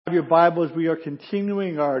Your Bibles, we are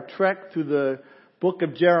continuing our trek through the book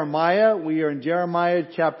of Jeremiah. We are in Jeremiah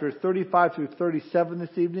chapter 35 through 37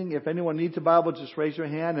 this evening. If anyone needs a Bible, just raise your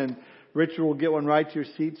hand and Richard will get one right to your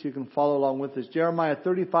seat so you can follow along with us. Jeremiah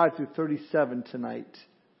 35 through 37 tonight.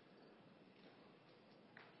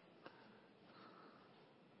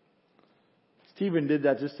 Stephen did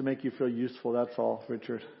that just to make you feel useful, that's all,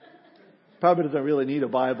 Richard. Probably doesn't really need a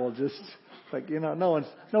Bible, just like, no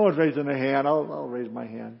one's raising a hand. I'll raise my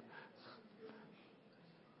hand.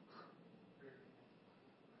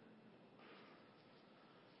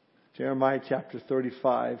 Jeremiah chapter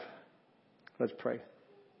 35. Let's pray.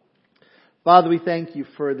 Father, we thank you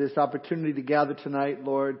for this opportunity to gather tonight,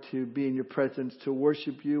 Lord, to be in your presence, to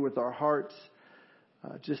worship you with our hearts,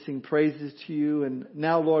 just sing praises to you. And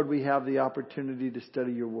now, Lord, we have the opportunity to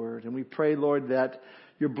study your word. And we pray, Lord, that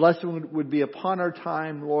your blessing would be upon our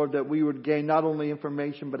time, Lord, that we would gain not only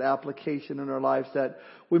information but application in our lives, that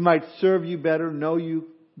we might serve you better, know you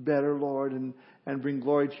better, Lord, and bring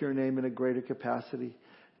glory to your name in a greater capacity.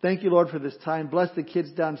 Thank you, Lord, for this time. Bless the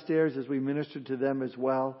kids downstairs as we minister to them as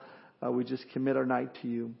well. We just commit our night to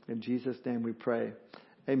you. In Jesus' name we pray.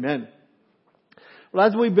 Amen. Well,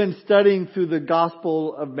 as we've been studying through the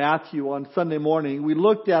Gospel of Matthew on Sunday morning, we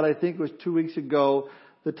looked at, I think it was 2 weeks ago,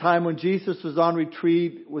 the time when Jesus was on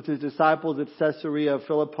retreat with his disciples at Caesarea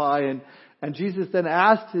Philippi. And Jesus then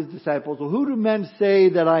asked his disciples, well, who do men say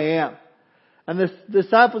that I am? And the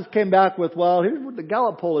disciples came back with, well, here's what the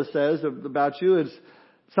Gallup poll says about you. Is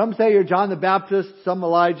some say you're John the Baptist, some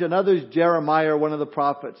Elijah, and others Jeremiah or one of the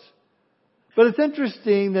prophets. But it's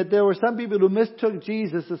interesting that there were some people who mistook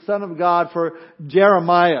Jesus, the Son of God, for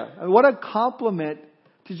Jeremiah. And what a compliment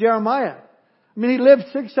to Jeremiah. I mean, he lived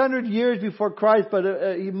 600 years before Christ, but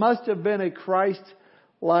he must have been a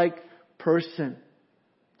Christ-like person.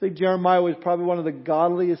 I think Jeremiah was probably one of the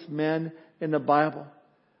godliest men in the Bible.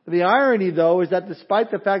 The irony, though, is that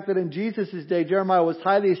despite the fact that in Jesus' day Jeremiah was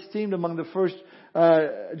highly esteemed among the first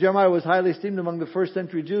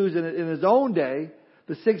century Jews, in his own day,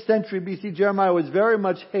 the 6th century BC, Jeremiah was very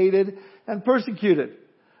much hated and persecuted.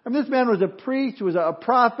 I mean, this man was a priest, he was a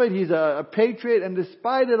prophet, he's a patriot, and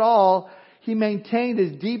despite it all, he maintained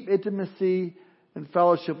his deep intimacy and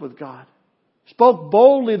fellowship with God. Spoke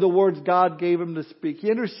boldly the words God gave him to speak. He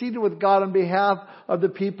interceded with God on behalf of the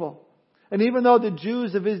people. And even though the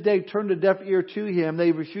Jews of his day turned a deaf ear to him,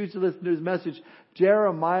 they refused to listen to his message,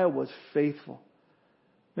 Jeremiah was faithful.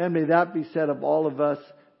 Man, may that be said of all of us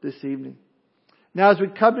this evening. Now, as we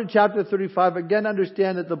come to chapter 35, again,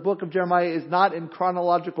 understand that the book of Jeremiah is not in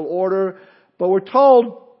chronological order, but we're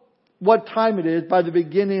told what time it is by the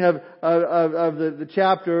beginning of the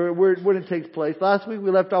chapter, when it takes place. Last week we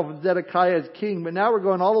left off with Zedekiah as king, but now we're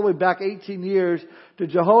going all the way back 18 years to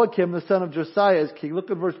Jehoiakim, the son of Josiah, as king. Look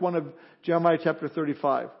at verse 1 of Jeremiah chapter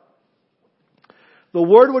 35. The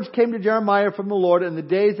word which came to Jeremiah from the Lord in the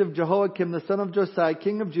days of Jehoiakim, the son of Josiah,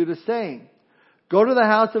 king of Judah, saying, Go to the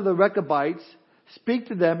house of the Rechabites, speak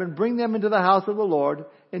to them, and bring them into the house of the Lord,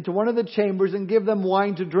 into one of the chambers, and give them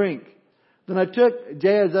wine to drink. Then I took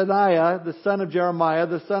Jaazaniah, the son of Jeremiah,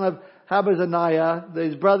 the son of Habazaniah,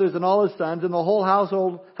 his brothers and all his sons, and the whole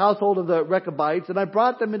household of the Rechabites, and I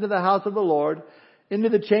brought them into the house of the Lord, into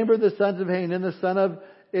the chamber of the sons of Hanan, the son of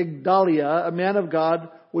Igdaliah, a man of God,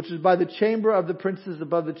 which is by the chamber of the princes,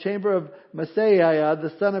 above the chamber of Maaseiah,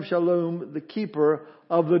 the son of Shallum, the keeper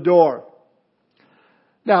of the door.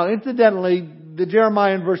 Now, incidentally, the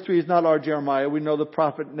Jeremiah in verse 3 is not our Jeremiah. We know the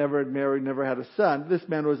prophet never had married, never had a son. This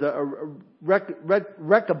man was a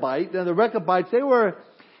Rechabite. And the Rechabites, they were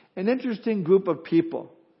an interesting group of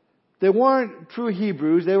people. They weren't true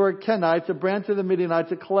Hebrews. They were Kenites, a branch of the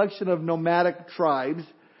Midianites, a collection of nomadic tribes.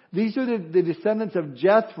 These are the descendants of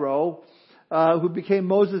Jethro, who became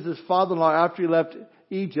Moses' father-in-law after he left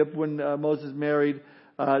Egypt when Moses married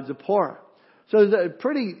Zipporah. So there's a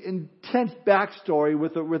pretty intense backstory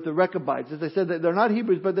with the Rechabites. As I said, they're not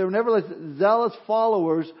Hebrews, but they were nevertheless zealous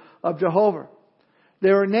followers of Jehovah.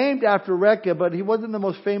 They were named after Rechab, but he wasn't the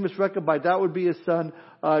most famous Rechabite. That would be his son,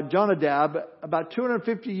 Jonadab. About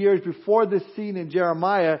 250 years before this scene in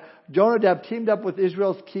Jeremiah, Jonadab teamed up with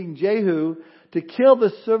Israel's king Jehu to kill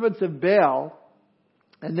the servants of Baal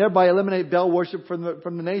and thereby eliminate Baal worship from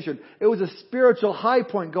the nation. It was a spiritual high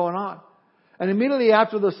point going on. And immediately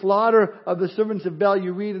after the slaughter of the servants of Baal,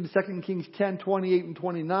 you read in 2 Kings 10, 28 and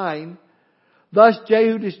 29, Thus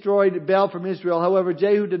Jehu destroyed Baal from Israel. However,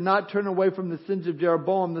 Jehu did not turn away from the sins of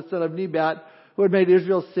Jeroboam, the son of Nebat, who had made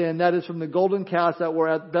Israel sin. That is from the golden calves that were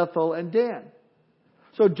at Bethel and Dan.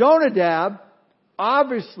 So Jonadab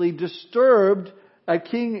obviously disturbed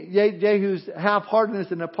King Jehu's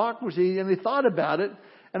half-heartedness and hypocrisy, and he thought about it.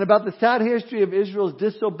 and about the sad history of Israel's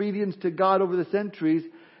disobedience to God over the centuries.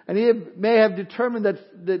 And he may have determined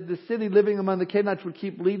that the city living among the Canaanites would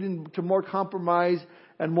keep leading to more compromise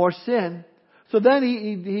and more sin. So then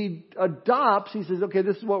he adopts, he says, okay,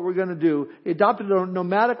 this is what we're going to do. He adopted a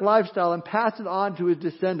nomadic lifestyle and passed it on to his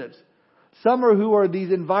descendants. Some are who are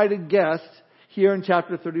these invited guests here in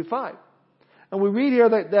chapter 35. And we read here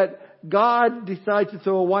that God decides to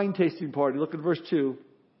throw a wine tasting party. Look at verse 2.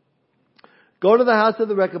 Go to the house of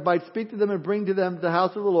the Rechabites, speak to them and bring to them the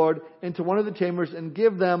house of the Lord into one of the chambers and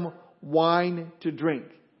give them wine to drink.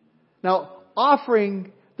 Now,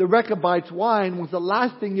 offering the Rechabites wine was the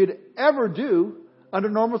last thing you'd ever do under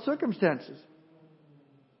normal circumstances.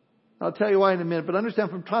 I'll tell you why in a minute, but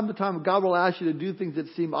understand from time to time God will ask you to do things that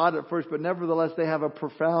seem odd at first, but nevertheless they have a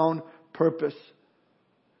profound purpose.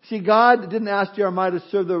 See, God didn't ask Jeremiah to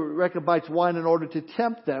serve the Rechabites wine in order to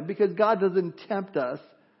tempt them, because God doesn't tempt us.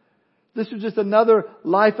 This was just another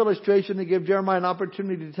life illustration to give Jeremiah an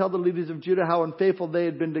opportunity to tell the leaders of Judah how unfaithful they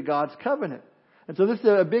had been to God's covenant. And so this is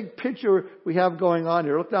a big picture we have going on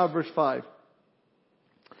here. Look now at verse 5.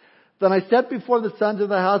 Then I set before the sons of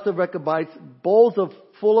the house of Rechabites bowls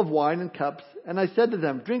full of wine and cups, and I said to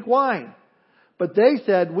them, drink wine. But they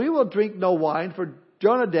said, we will drink no wine, for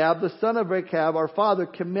Jonadab, the son of Rechab, our father,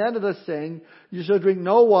 commanded us, saying, you shall drink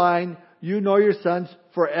no wine, you nor your sons,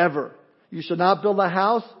 forever. You shall not build a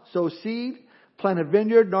house, sow seed, plant a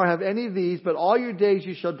vineyard, nor have any of these, but all your days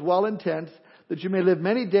you shall dwell in tents, that you may live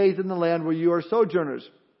many days in the land where you are sojourners.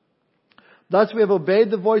 Thus we have obeyed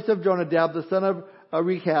the voice of Jonadab, the son of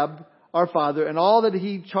Rechab, our father, and all that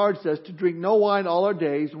he charged us to drink no wine all our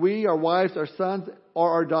days, we, our wives, our sons,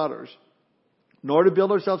 or our daughters, nor to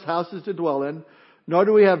build ourselves houses to dwell in, nor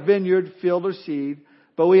do we have vineyard, field, or seed,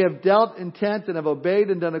 but we have dealt in tents and have obeyed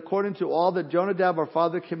and done according to all that Jonadab, our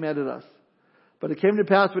father, commanded us. But it came to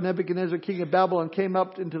pass when Nebuchadnezzar, king of Babylon, came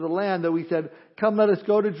up into the land that we said, come, let us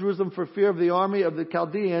go to Jerusalem for fear of the army of the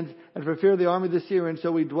Chaldeans and for fear of the army of the Syrians.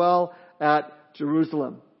 So we dwell at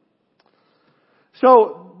Jerusalem.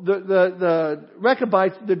 So the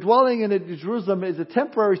Rechabites, the dwelling in Jerusalem is a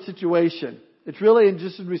temporary situation. It's really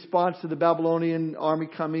just in response to the Babylonian army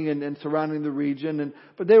coming and surrounding the region.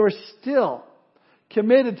 But they were still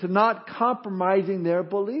committed to not compromising their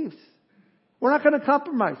beliefs. We're not going to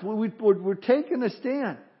compromise. We're taking a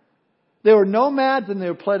stand. They were nomads and they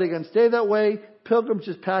were planning to stay that way. Pilgrims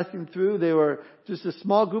just passing through. They were just a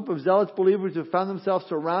small group of zealous believers who found themselves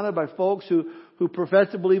surrounded by folks who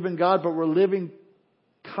professed to believe in God but were living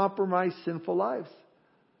compromised, sinful lives.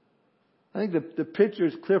 I think the picture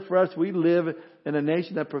is clear for us. We live in a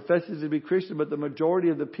nation that professes to be Christian, but the majority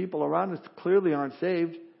of the people around us clearly aren't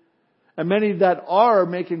saved. And many that are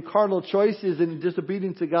making carnal choices in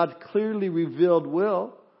disobedience to God's clearly revealed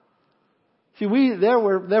will. See, we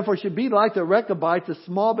therefore should be like the Rechabites, a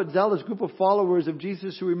small but zealous group of followers of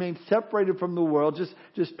Jesus who remain separated from the world,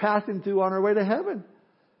 just passing through on our way to heaven.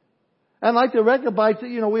 And like the Rechabites,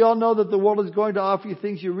 we all know that the world is going to offer you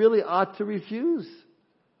things you really ought to refuse.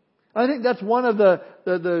 I think that's one of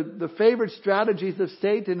the favorite strategies of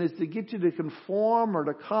Satan, is to get you to conform or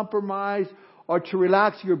to compromise or to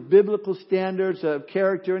relax your biblical standards of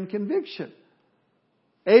character and conviction.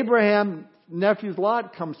 Abraham's nephew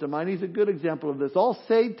Lot comes to mind. He's a good example of this. All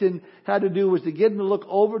Satan had to do was to get him to look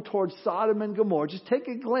over towards Sodom and Gomorrah. Just take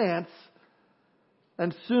a glance.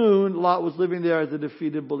 And soon Lot was living there as a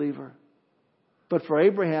defeated believer. But for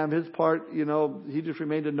Abraham, his part, he just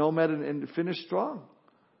remained a nomad and finished strong.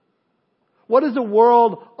 What is the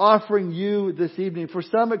world offering you this evening? For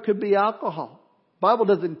some, it could be alcohol. The Bible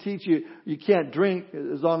doesn't teach you can't drink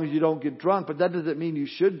as long as you don't get drunk, but that doesn't mean you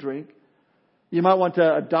should drink. You might want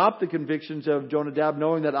to adopt the convictions of Jonadab,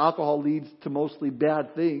 knowing that alcohol leads to mostly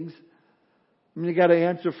bad things. You got to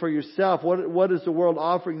answer for yourself. What is the world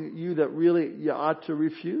offering you that really you ought to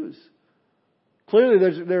refuse?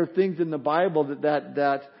 Clearly, there are things in the Bible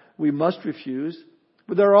that we must refuse.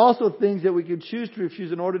 But there are also things that we can choose to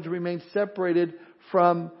refuse in order to remain separated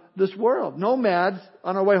from this world. Nomads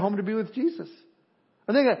on our way home to be with Jesus.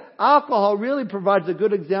 I think that alcohol really provides a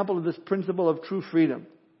good example of this principle of true freedom.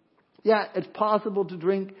 Yeah, it's possible to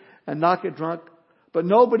drink and not get drunk, but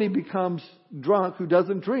nobody becomes drunk who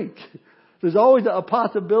doesn't drink. There's always a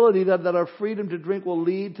possibility that our freedom to drink will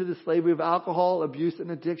lead to the slavery of alcohol, abuse,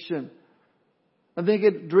 and addiction. I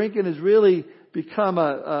think drinking has really become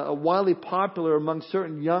a widely popular among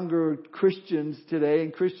certain younger Christians today,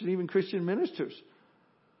 and even Christian ministers.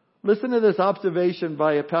 Listen to this observation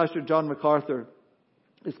by Pastor John MacArthur.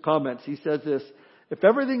 His comments. He says this: if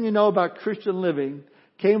everything you know about Christian living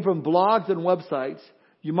came from blogs and websites,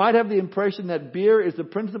 you might have the impression that beer is the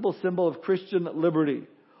principal symbol of Christian liberty.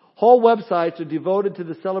 Whole websites are devoted to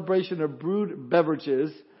the celebration of brewed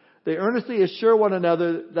beverages. They earnestly assure one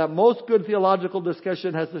another that most good theological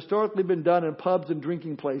discussion has historically been done in pubs and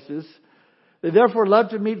drinking places. They therefore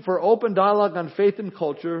love to meet for open dialogue on faith and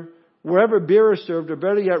culture, wherever beer is served, or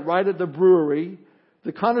better yet, right at the brewery.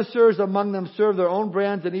 The connoisseurs among them serve their own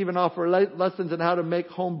brands and even offer lessons on how to make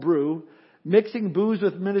home brew. Mixing booze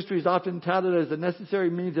with ministry is often touted as a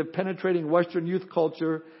necessary means of penetrating Western youth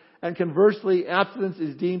culture, and conversely, abstinence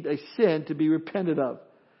is deemed a sin to be repented of.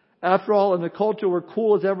 After all, in a culture where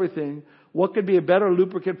cool is everything, what could be a better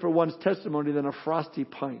lubricant for one's testimony than a frosty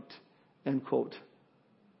pint? End quote.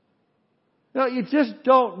 Now, you just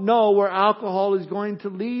don't know where alcohol is going to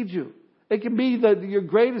lead you. It can be your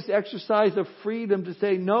greatest exercise of freedom to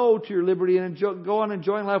say no to your liberty and go on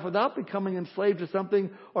enjoying life without becoming enslaved to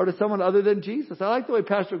something or to someone other than Jesus. I like the way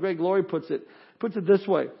Pastor Greg Laurie puts it. Puts it this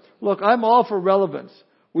way. Look, I'm all for relevance.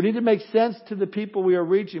 We need to make sense to the people we are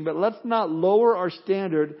reaching, but let's not lower our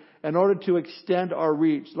standard in order to extend our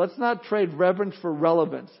reach. Let's not trade reverence for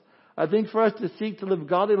relevance. I think for us to seek to live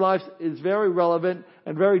godly lives is very relevant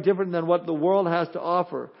and very different than what the world has to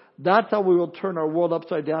offer. That's how we will turn our world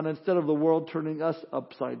upside down instead of the world turning us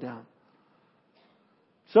upside down.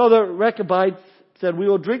 So the Rechabites said, we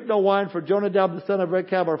will drink no wine, for Jonadab the son of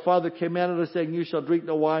Rechab, our father, commanded us, saying, you shall drink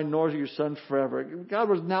no wine, nor your sons forever. God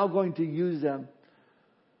was now going to use them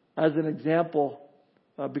as an example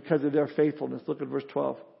because of their faithfulness. Look at verse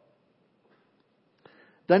 12.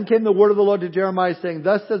 Then came the word of the Lord to Jeremiah, saying,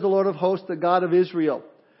 thus says the Lord of hosts, the God of Israel,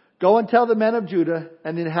 go and tell the men of Judah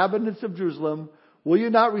and the inhabitants of Jerusalem, will you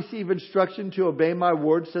not receive instruction to obey my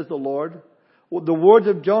word, says the Lord? Well, the words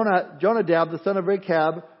of Jonadab, the son of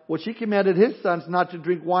Rechab, which he commanded his sons not to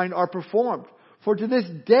drink wine, are performed. For to this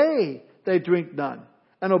day they drink none,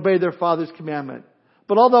 and obey their father's commandment.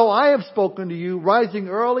 But although I have spoken to you, rising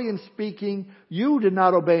early and speaking, you did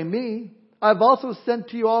not obey me. I have also sent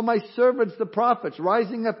to you all my servants, the prophets,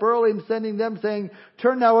 rising up early and sending them, saying,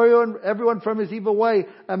 turn now everyone from his evil way,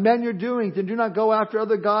 amend your doings, and do not go after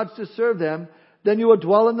other gods to serve them. Then you will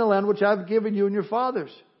dwell in the land which I have given you and your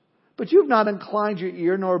fathers. But you have not inclined your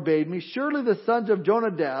ear nor obeyed me. Surely the sons of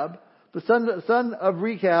Jonadab, the son of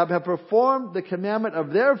Rechab, have performed the commandment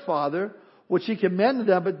of their father, which he commanded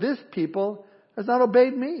them, but this people has not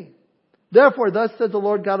obeyed me. Therefore, thus says the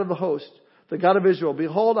Lord God of the host, the God of Israel,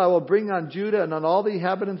 behold, I will bring on Judah and on all the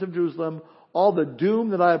inhabitants of Jerusalem all the doom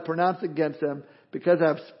that I have pronounced against them, because I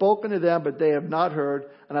have spoken to them, but they have not heard,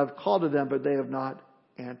 and I have called to them, but they have not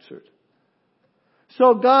answered.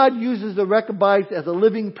 So God uses the Rechabites as a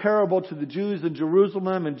living parable to the Jews in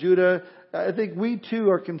Jerusalem and Judah. I think we too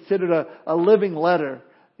are considered a living letter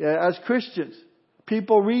as Christians.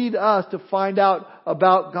 People read us to find out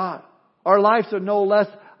about God. Our lives are no less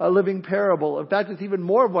a living parable. In fact, it's even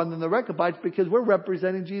more of one than the Rechabites because we're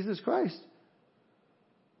representing Jesus Christ.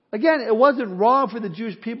 Again, it wasn't wrong for the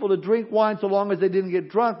Jewish people to drink wine so long as they didn't get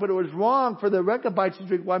drunk, but it was wrong for the Rechabites to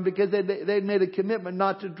drink wine because they'd made a commitment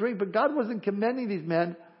not to drink. But God wasn't commending these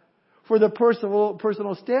men for their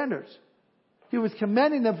personal standards. He was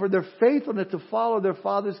commending them for their faithfulness to follow their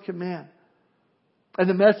father's command. And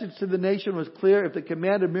the message to the nation was clear. If the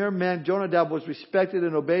command of mere man, Jonadab, was respected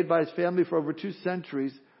and obeyed by his family for over 2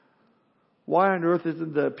 centuries, why on earth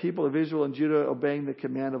isn't the people of Israel and Judah obeying the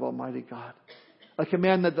command of Almighty God? A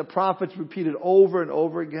command that the prophets repeated over and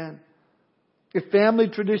over again. If family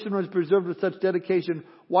tradition was preserved with such dedication,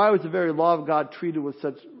 why was the very law of God treated with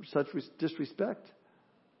such disrespect?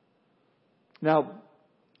 Now,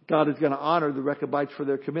 God is going to honor the Rechabites for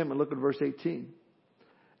their commitment. Look at verse 18.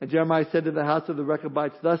 And Jeremiah said to the house of the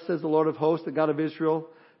Rechabites, thus says the Lord of hosts, the God of Israel,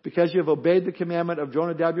 because you have obeyed the commandment of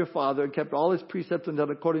Jonadab your father and kept all his precepts and done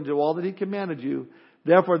according to all that he commanded you,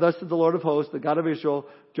 therefore thus says the Lord of hosts, the God of Israel,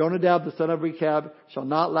 Jonadab the son of Rechab shall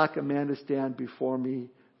not lack a man to stand before me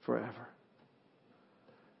forever.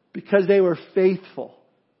 Because they were faithful,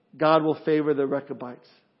 God will favor the Rechabites.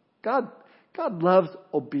 God loves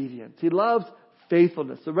obedience. He loves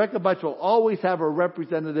faithfulness. The Rechabites will always have a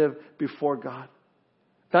representative before God.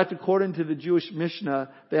 In fact, according to the Jewish Mishnah,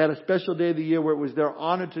 they had a special day of the year where it was their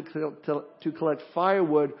honor to collect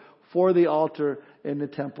firewood for the altar in the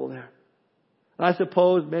temple there. And I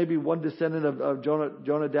suppose maybe one descendant of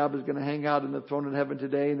Jonadab is going to hang out in the throne in heaven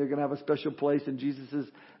today, and they're going to have a special place in Jesus'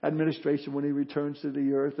 administration when he returns to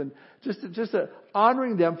the earth, and just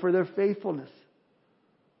honoring them for their faithfulness.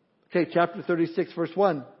 Okay, chapter 36, verse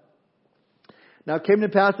 1. Now it came to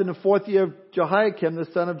pass in the 4th year of Jehoiakim, the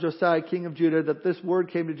son of Josiah, king of Judah, that this word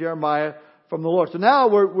came to Jeremiah from the Lord. So now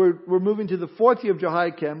we're moving to the 4th year of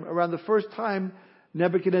Jehoiakim, around the first time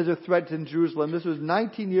Nebuchadnezzar threatened Jerusalem. This was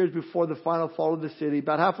 19 years before the final fall of the city,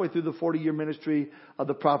 about halfway through the 40-year ministry of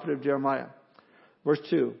the prophet of Jeremiah. Verse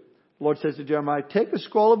 2, the Lord says to Jeremiah, take a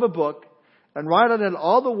scroll of a book and write on it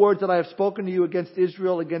all the words that I have spoken to you against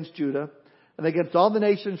Israel, against Judah, and against all the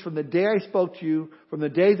nations from the day I spoke to you, from the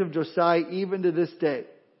days of Josiah even to this day.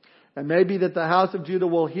 And maybe that the house of Judah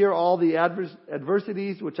will hear all the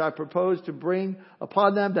adversities which I propose to bring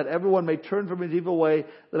upon them, that everyone may turn from his evil way,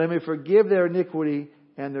 that I may forgive their iniquity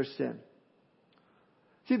and their sin.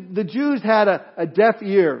 See, the Jews had a deaf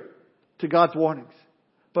ear to God's warnings.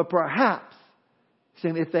 But perhaps,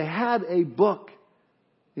 saying if they had a book,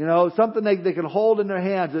 something they could hold in their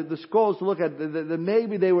hands, the scrolls to look at, then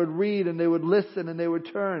maybe they would read and they would listen and they would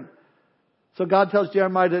turn. So God tells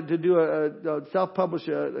Jeremiah to do a self-publish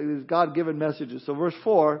these God-given messages. So verse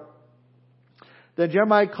 4, then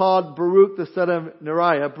Jeremiah called Baruch the son of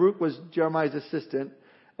Neriah. Baruch was Jeremiah's assistant.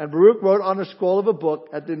 And Baruch wrote on a scroll of a book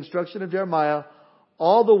at the instruction of Jeremiah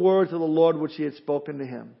all the words of the Lord which he had spoken to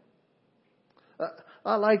him.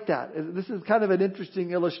 I like that. This is kind of an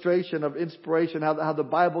interesting illustration of inspiration, how the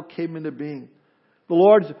Bible came into being. The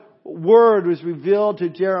Lord's word was revealed to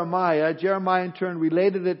Jeremiah. Jeremiah in turn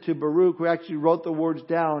related it to Baruch, who actually wrote the words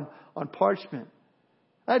down on parchment.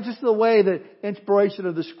 That's just the way the inspiration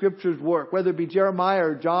of the scriptures work. Whether it be Jeremiah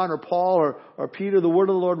or John or Paul or Peter, the word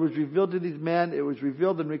of the Lord was revealed to these men. It was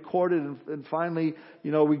revealed and recorded and finally,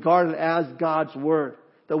 regarded as God's word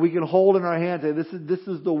that we can hold in our hands. This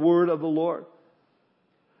is the word of the Lord.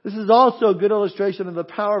 This is also a good illustration of the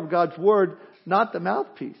power of God's word, not the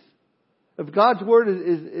mouthpiece. If God's word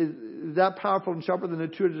is that powerful and sharper than a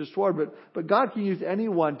two-edged sword, but God can use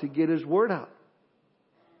anyone to get His word out.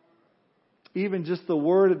 Even just the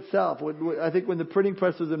word itself. I think when the printing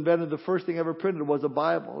press was invented, the first thing ever printed was a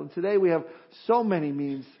Bible. And today we have so many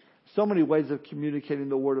means, so many ways of communicating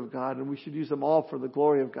the word of God, and we should use them all for the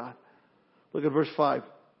glory of God. Look at verse 5.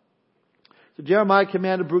 So Jeremiah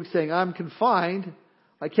commanded Baruch, saying, I am confined.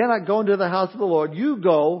 I cannot go into the house of the Lord. You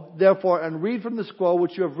go, therefore, and read from the scroll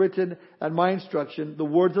which you have written at my instruction, the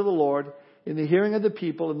words of the Lord, in the hearing of the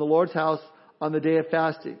people in the Lord's house on the day of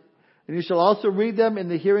fasting. And you shall also read them in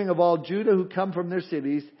the hearing of all Judah who come from their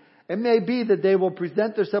cities. It may be that they will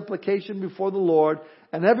present their supplication before the Lord,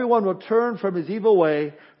 and everyone will turn from his evil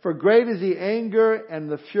way, for great is the anger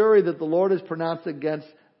and the fury that the Lord has pronounced against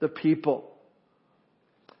the people.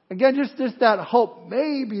 Again, just that hope.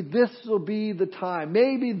 Maybe this will be the time.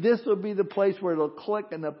 Maybe this will be the place where it'll click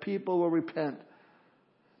and the people will repent.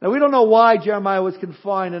 Now, we don't know why Jeremiah was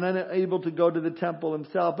confined and unable to go to the temple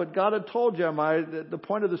himself, but God had told Jeremiah that the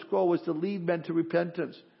point of the scroll was to lead men to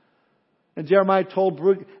repentance. And Jeremiah told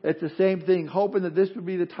Baruch it's the same thing, hoping that this would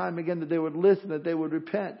be the time again that they would listen, that they would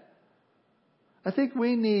repent. I think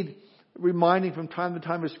we need reminding from time to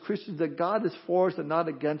time as Christians that God is for us and not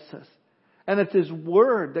against us. And it's His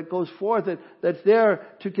word that goes forth that's there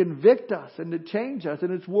to convict us and to change us.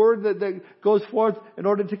 And it's word that goes forth in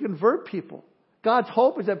order to convert people. God's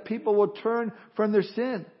hope is that people will turn from their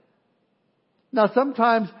sin. Now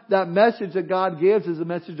sometimes that message that God gives is a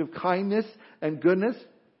message of kindness and goodness.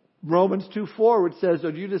 Romans 2:4, which says, do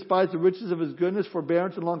you despise the riches of His goodness,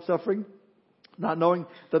 forbearance, and long-suffering, not knowing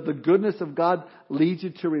that the goodness of God leads you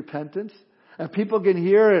to repentance? And people can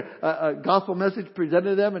hear a gospel message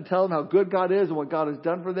presented to them and tell them how good God is and what God has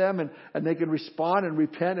done for them. And they can respond and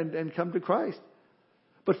repent and come to Christ.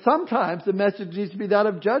 But sometimes the message needs to be that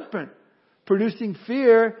of judgment, producing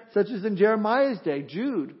fear, such as in Jeremiah's day.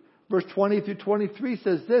 Jude, verse 20 through 23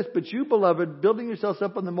 says this, but you, beloved, building yourselves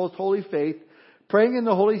up on the most holy faith, praying in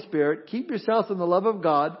the Holy Spirit, keep yourselves in the love of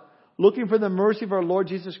God, looking for the mercy of our Lord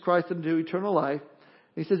Jesus Christ unto eternal life.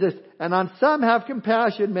 He says this, and on some have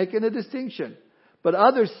compassion, making a distinction. But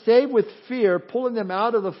others save with fear, pulling them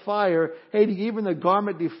out of the fire, hating even the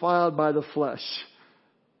garment defiled by the flesh.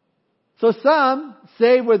 So some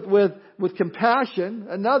save with compassion,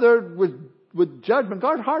 another with judgment.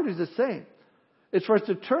 God's heart is the same. It's for us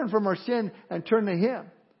to turn from our sin and turn to Him.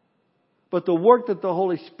 But the work that the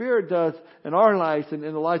Holy Spirit does in our lives and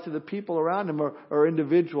in the lives of the people around Him are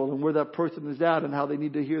individual, and where that person is at and how they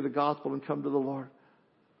need to hear the gospel and come to the Lord.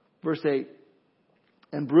 Verse 8,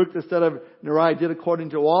 and Baruch the son of Neriah did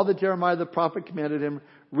according to all that Jeremiah the prophet commanded him,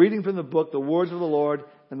 reading from the book the words of the Lord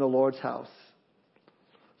in the Lord's house.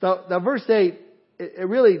 Now verse 8, it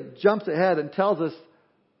really jumps ahead and tells us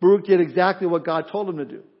Baruch did exactly what God told him to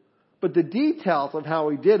do. But the details of how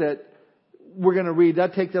he did it, we're going to read.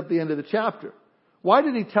 That takes up the end of the chapter. Why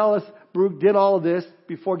did he tell us Baruch did all of this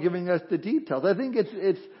before giving us the details? I think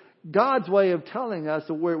it's God's way of telling us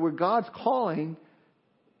where God's calling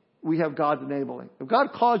we have God's enabling. If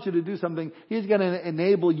God calls you to do something, He's going to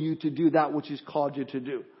enable you to do that which He's called you to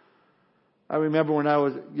do. I remember when I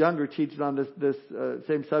was younger teaching on this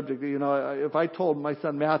same subject, if I told my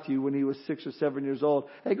son Matthew when he was 6 or 7 years old,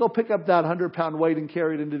 hey, go pick up that 100-pound weight and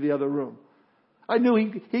carry it into the other room. I knew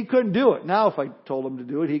he couldn't do it. Now if I told him to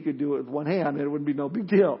do it, he could do it with one hand and it wouldn't be no big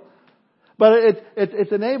deal. But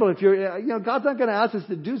it's enabling. If God's not going to ask us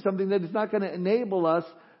to do something that is not going to enable us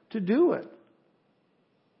to do it.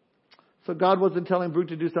 So God wasn't telling Baruch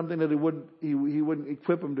to do something that he wouldn't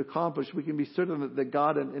equip him to accomplish. We can be certain that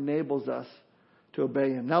God enables us to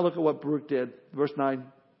obey Him. Now look at what Baruch did. Verse 9.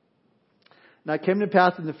 Now it came to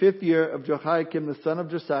pass in the 5th year of Jehoiakim the son of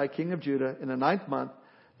Josiah, king of Judah, in the 9th month,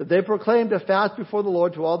 that they proclaimed a fast before the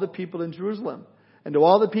Lord to all the people in Jerusalem, and to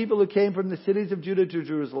all the people who came from the cities of Judah to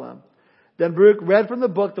Jerusalem. Then Baruch read from the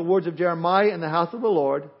book the words of Jeremiah in the house of the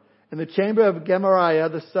Lord, in the chamber of Gemariah,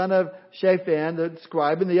 the son of Shaphan, the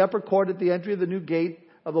scribe, in the upper court at the entry of the new gate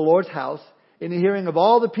of the Lord's house, in the hearing of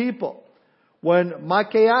all the people. When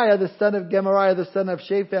Micaiah, the son of Gemariah, the son of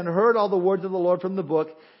Shaphan, heard all the words of the Lord from the book,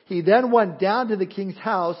 he then went down to the king's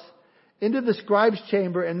house, into the scribe's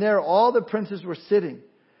chamber, and there all the princes were sitting.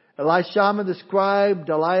 Elishama the scribe,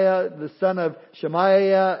 Delaiah the son of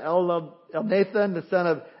Shemaiah, Elnathan the son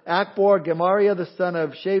of Akbor, Gemariah the son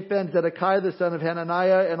of Shaphan, Zedekiah the son of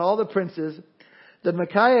Hananiah, and all the princes. Then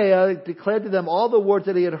Micaiah declared to them all the words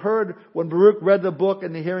that he had heard when Baruch read the book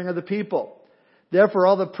in the hearing of the people. Therefore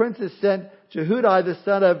all the princes sent Jehudi the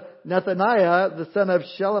son of Nethaniah, the son of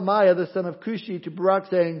Shelemiah, the son of Cushi, to Baruch,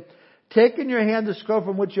 saying, take in your hand the scroll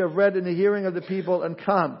from which you have read in the hearing of the people, and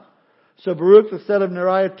come. So Baruch the son of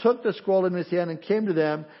Neriah took the scroll in his hand and came to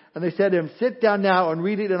them, and they said to him, sit down now and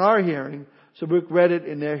read it in our hearing. So Baruch read it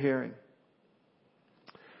in their hearing.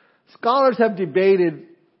 Scholars have debated,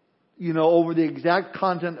 over the exact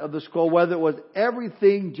content of the scroll, whether it was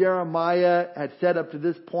everything Jeremiah had said up to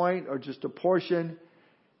this point or just a portion.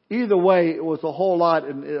 Either way, it was a whole lot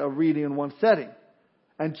of reading in one setting.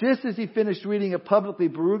 And just as he finished reading it publicly,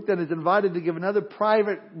 Baruch then is invited to give another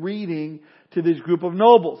private reading to this group of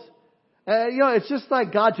nobles. It's just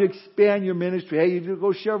like God to expand your ministry. Hey, you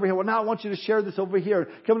go share over here. Well, now I want you to share this over here.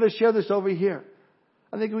 Come to share this over here.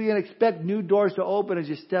 I think we can expect new doors to open as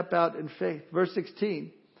you step out in faith. Verse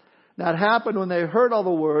 16. Now it happened when they heard all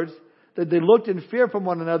the words that they looked in fear from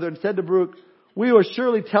one another and said to Baruch, we will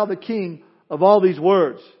surely tell the king of all these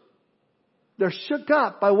words. They're shook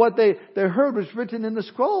up by what they heard was written in the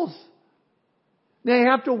scrolls. Now you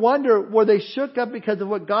have to wonder, were they shook up because of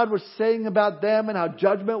what God was saying about them and how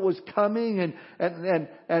judgment was coming and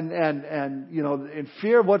in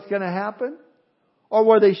fear of what's going to happen? Or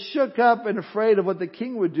were they shook up and afraid of what the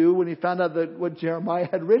king would do when he found out that what Jeremiah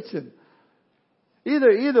had written?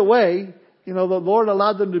 Either way, the Lord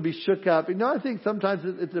allowed them to be shook up. I think sometimes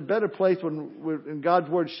it's a better place when God's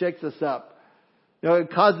Word shakes us up.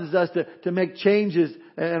 It causes us to make changes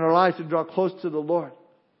in our lives to draw close to the Lord.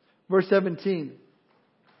 Verse 17.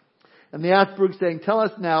 And they asked Baruch, saying, tell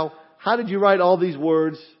us now, how did you write all these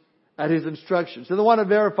words at his instructions? So they want to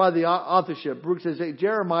verify the authorship. Baruch says, hey,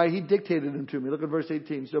 Jeremiah, he dictated them to me. Look at verse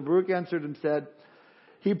 18. So Baruch answered and said,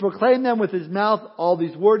 he proclaimed them with his mouth, all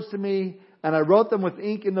these words to me, and I wrote them with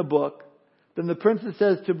ink in the book. Then the princess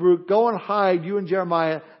says to Baruch, go and hide, you and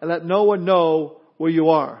Jeremiah, and let no one know where you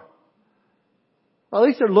are. Well, at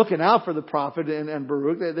least they're looking out for the prophet and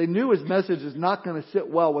Baruch. They knew his message is not going to sit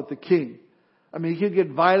well with the king. I mean, he could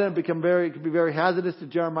get violent, it could be very hazardous to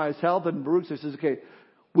Jeremiah's health. And Baruch says, okay,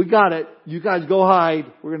 we got it. You guys go hide.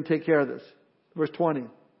 We're going to take care of this. Verse 20.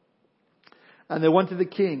 And they went to the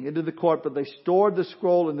king into the court, but they stored the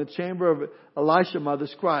scroll in the chamber of Elishama the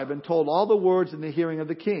scribe and told all the words in the hearing of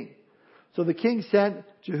the king. So the king sent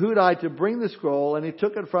Jehudi to bring the scroll, and he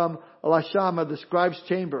took it from Elishama the scribe's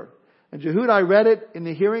chamber. And Jehudi read it in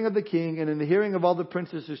the hearing of the king and in the hearing of all the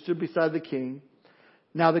princes who stood beside the king.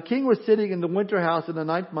 Now the king was sitting in the winter house in the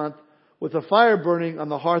 9th month with a fire burning on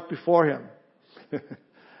the hearth before him.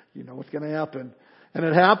 You know what's going to happen. And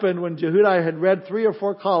it happened when Jehudi had read 3 or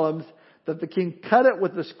 4 columns that the king cut it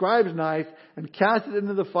with the scribe's knife and cast it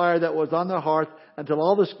into the fire that was on the hearth until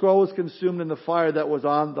all the scroll was consumed in the fire that was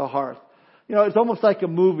on the hearth. It's almost like a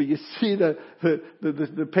movie. You see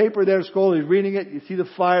the paper there, scroll, he's reading it. You see the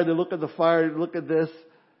fire, they look at the fire, look at this,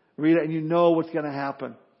 read it, and you know what's going to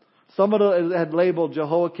happen. Someone had labeled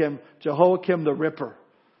Jehoiakim the Ripper.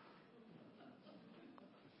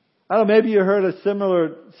 I don't know, maybe you heard a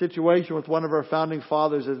similar situation with one of our founding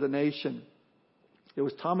fathers as a nation. It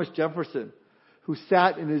was Thomas Jefferson, who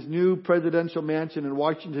sat in his new presidential mansion in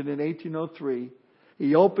Washington in 1803.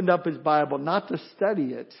 He opened up his Bible, not to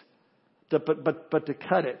study it, but to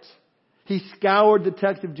cut it. He scoured the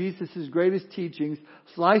text of Jesus' greatest teachings,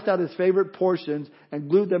 sliced out his favorite portions, and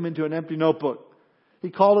glued them into an empty notebook.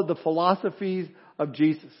 He called it the Philosophies of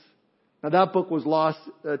Jesus. Now that book was lost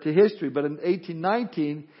to history, but in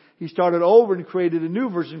 1819, he started over and created a new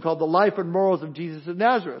version called The Life and Morals of Jesus of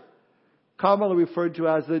Nazareth, commonly referred to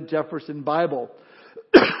as the Jefferson Bible.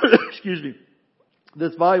 Excuse me.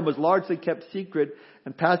 This volume was largely kept secret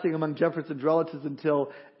and passing among Jefferson's relatives until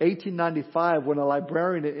 1895, when a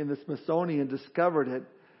librarian in the Smithsonian discovered it,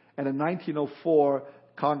 and in 1904,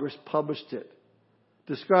 Congress published it.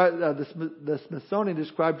 The Smithsonian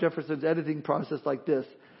described Jefferson's editing process like this.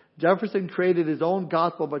 Jefferson created his own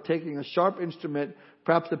gospel by taking a sharp instrument,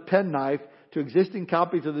 perhaps a penknife, to existing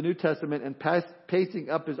copies of the New Testament and pasting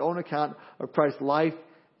up his own account of Christ's life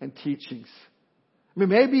and teachings. I mean,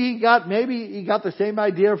 maybe he got the same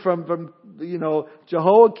idea from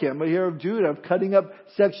Jehoiakim, we hear of Judah, of cutting up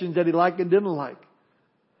sections that he liked and didn't like.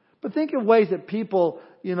 But think of ways that people,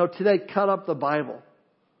 today cut up the Bible.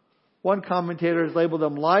 One commentator has labeled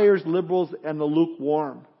them liars, liberals, and the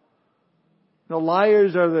lukewarm.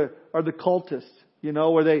 Liars are the cultists,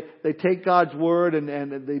 where they take God's word and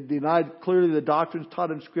they deny clearly the doctrines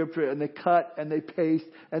taught in Scripture, and they cut and they paste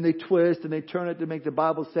and they twist and they turn it to make the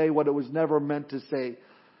Bible say what it was never meant to say.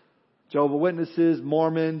 Jehovah's Witnesses,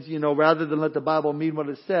 Mormons, rather than let the Bible mean what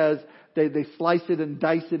it says, they slice it and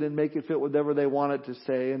dice it and make it fit whatever they want it to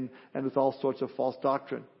say, and with all sorts of false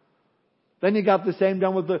doctrine. Then you got the same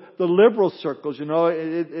done with the liberal circles, in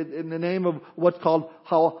the name of what's called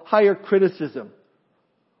higher criticism,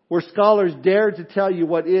 where scholars dare to tell you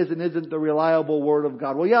what is and isn't the reliable Word of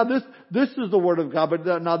God. Well, yeah, this is the Word of God,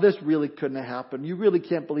 but now this really couldn't have happened. You really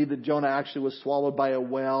can't believe that Jonah actually was swallowed by a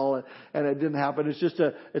whale, and it didn't happen. It's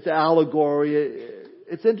an allegory.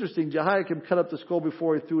 It's interesting. Jehoiakim cut up the scroll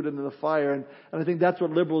before he threw it into the fire, and I think that's what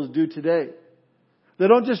liberals do today. They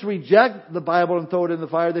don't just reject the Bible and throw it in the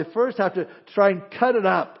fire. They first have to try and cut it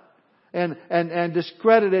up and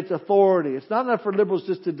discredit its authority. It's not enough for liberals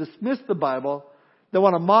just to dismiss the Bible. They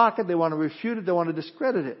want to mock it. They want to refute it. They want to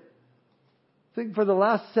discredit it. I think for the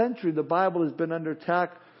last century, the Bible has been under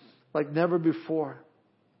attack like never before.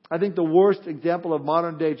 I think the worst example of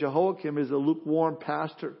modern day Jehoiakim is a lukewarm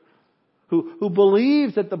pastor who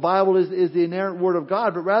believes that the Bible is the inerrant Word of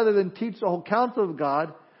God, but rather than teach the whole counsel of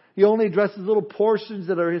God, he only addresses little portions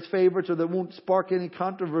that are his favorites or that won't spark any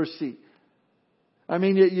controversy. I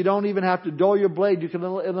mean, you don't even have to dull your blade. You can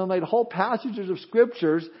eliminate whole passages of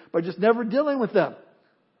Scriptures by just never dealing with them.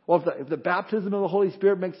 Well, if the baptism of the Holy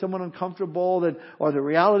Spirit makes someone uncomfortable, or the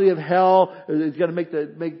reality of hell is going to make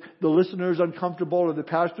the listeners uncomfortable, or the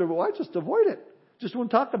pastor, well, I just avoid it. Just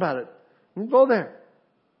won't talk about it. Won't go there.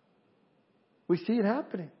 We see it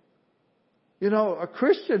happening.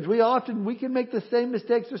 Christians, we can make the same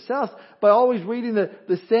mistakes ourselves by always reading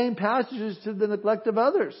the same passages to the neglect of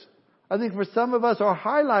others. I think for some of us, our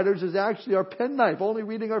highlighters is actually our penknife, only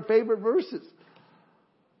reading our favorite verses.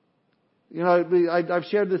 I've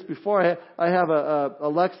shared this before. I have a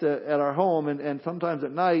Alexa at our home, and sometimes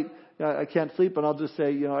at night I can't sleep, and I'll just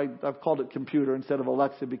say, I've called it computer instead of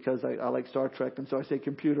Alexa because I like Star Trek, and so I say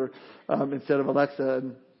computer instead of Alexa.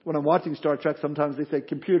 And when I'm watching Star Trek, sometimes they say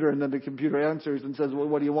computer, and then the computer answers and says, well,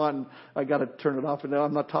 what do you want? And I got to turn it off, and now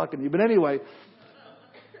I'm not talking to you. But anyway,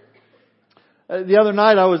 the other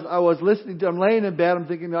night I was listening I'm laying in bed, I'm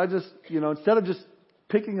thinking, instead of just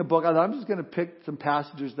picking a book, I'm just going to pick some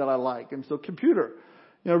passages that I like. And so computer,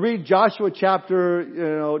 read Joshua chapter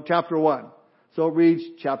 1. So it reads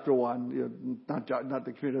chapter 1, not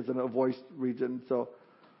the computer, doesn't a voice reads it. And so,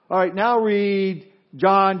 all right, now read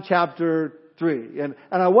John chapter 3. And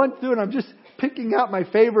I went through and I'm just picking out my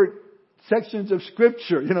favorite sections of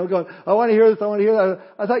Scripture, going, I want to hear this, I want to hear that.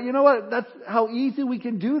 I thought, you know what? That's how easy we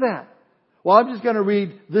can do that. Well, I'm just going to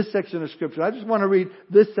read this section of Scripture. I just want to read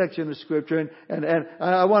this section of Scripture, and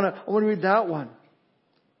I want to read that one.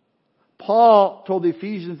 Paul told the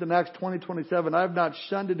Ephesians in Acts 20:27, I have not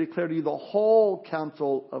shunned to declare to you the whole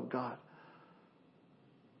counsel of God.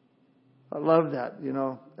 I love that,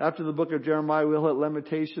 After the book of Jeremiah, we'll hit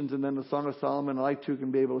Lamentations and then the Song of Solomon. I too can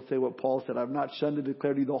be able to say what Paul said. I've not shunned to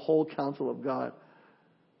declare to you the whole counsel of God.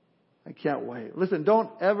 I can't wait. Listen, don't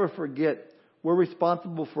ever forget we're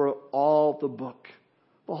responsible for all the book.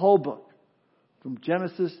 The whole book. From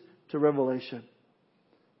Genesis to Revelation.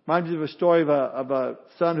 Reminds me of a story of a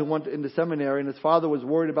son who went into seminary, and his father was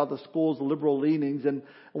worried about the school's liberal leanings and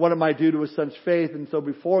what it might do to his son's faith. And so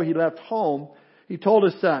before he left home, he told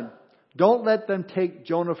his son, don't let them take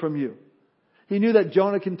Jonah from you. He knew that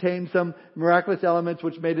Jonah contained some miraculous elements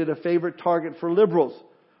which made it a favorite target for liberals.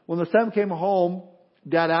 When the son came home,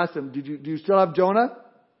 Dad asked him, do you still have Jonah?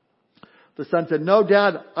 The son said, "No,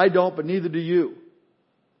 Dad, I don't, but neither do you."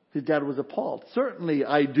 His dad was appalled. "Certainly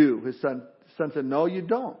I do." His son said, "No, you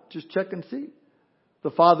don't. Just check and see."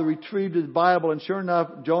 The father retrieved his Bible, and sure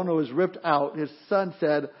enough, Jonah was ripped out. His son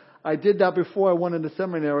said, "I did that before I went into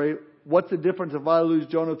seminary. What's the difference if I lose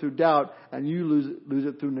Jonah through doubt and you lose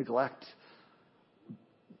it through neglect?"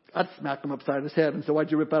 I'd smack him upside his head and say,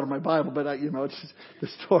 "Why'd you rip out of my Bible?" But it's just the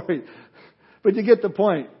story. But you get the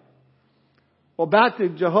point. Well, back to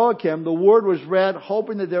Jehoiakim, the word was read,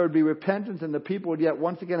 hoping that there would be repentance and the people would yet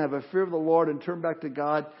once again have a fear of the Lord and turn back to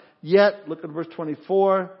God. Yet, look at verse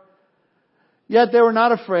 24. Yet they were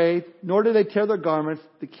not afraid, nor did they tear their garments,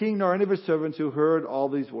 the king nor any of his servants who heard all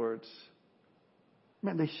these words.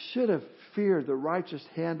 Man, they should have feared the righteous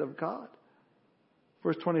hand of God.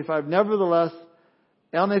 Verse 25. Nevertheless,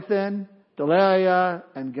 Elnathan, Delaiah,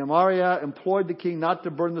 and Gemariah implored the king not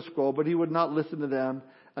to burn the scroll, but he would not listen to them.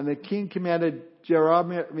 And the king commanded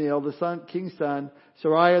Jerahmeel, the king's son,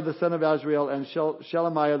 Seraiah, the son of Azriel, and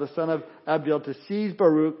Shelemiah, the son of Abdil, to seize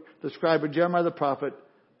Baruch, the scribe, and Jeremiah the prophet,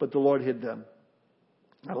 but the Lord hid them.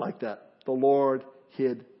 I like that. The Lord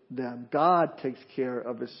hid them. God takes care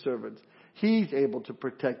of His servants. He's able to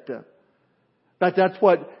protect them. In fact, that's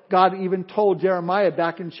what God even told Jeremiah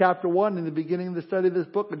back in chapter 1 in the beginning of the study of this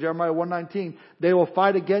book, in Jeremiah 1:19. They will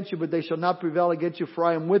fight against you, but they shall not prevail against you, for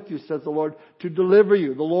I am with you, says the Lord, to deliver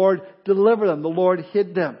you. The Lord delivered them. The Lord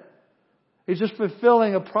hid them. He's just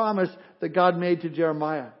fulfilling a promise that God made to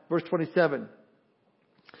Jeremiah. Verse 27.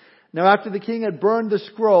 Now after the king had burned the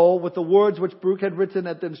scroll with the words which Baruch had written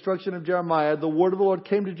at the instruction of Jeremiah, the word of the Lord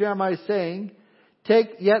came to Jeremiah saying,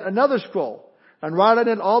 "Take yet another scroll, and write on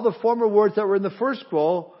it all the former words that were in the first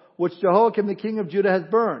scroll, which Jehoiakim the king of Judah has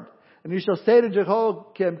burned. And you shall say to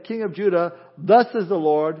Jehoiakim king of Judah, Thus says the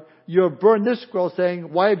Lord, you have burned this scroll,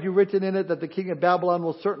 saying, Why have you written in it that the king of Babylon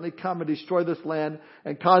will certainly come and destroy this land,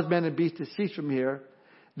 and cause man and beast to cease from here?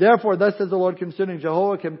 Therefore, thus says the Lord concerning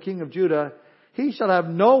Jehoiakim king of Judah, he shall have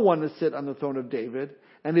no one to sit on the throne of David,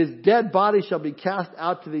 and his dead body shall be cast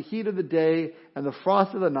out to the heat of the day and the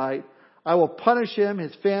frost of the night. I will punish him,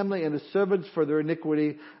 his family, and his servants for their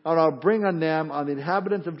iniquity, and I'll bring on them, on the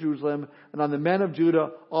inhabitants of Jerusalem, and on the men of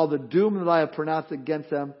Judah, all the doom that I have pronounced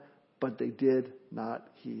against them. But they did not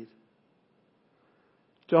heed."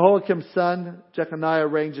 Jehoiakim's son, Jeconiah,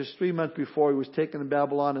 reigned just 3 months before he was taken to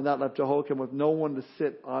Babylon, and that left Jehoiakim with no one to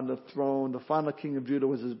sit on the throne. The final king of Judah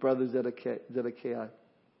was his brother Zedekiah.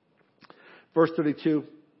 Verse 32.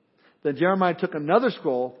 Then Jeremiah took another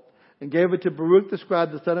scroll, and gave it to Baruch the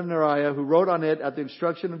scribe, the son of Neriah, who wrote on it at the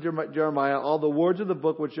instruction of Jeremiah all the words of the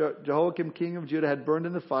book which Jehoiakim king of Judah had burned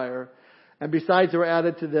in the fire. And besides, there were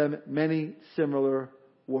added to them many similar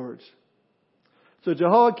words. So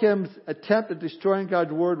Jehoiakim's attempt at destroying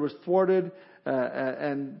God's word was thwarted,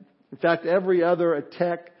 and in fact, every other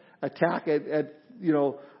attack at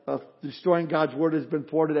destroying God's word has been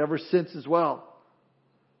thwarted ever since as well.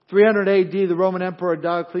 300 AD, the Roman Emperor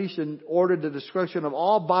Diocletian ordered the destruction of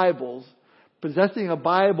all Bibles. Possessing a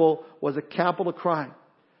Bible was a capital crime.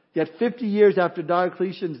 Yet 50 years after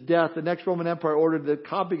Diocletian's death, the next Roman Emperor ordered the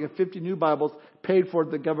copying of 50 new Bibles paid for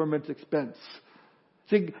at the government's expense.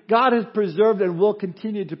 See, God has preserved and will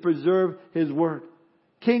continue to preserve His Word.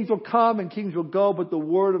 Kings will come and kings will go, but the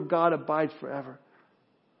Word of God abides forever.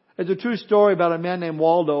 There's a true story about a man named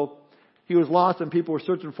Waldo. He was lost and people were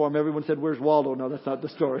searching for him. Everyone said, "Where's Waldo?" No, that's not the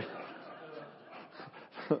story.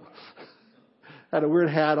 Had a weird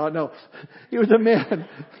hat on. No, he was a man.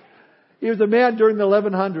 He was a man during the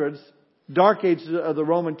 1100s, dark ages of the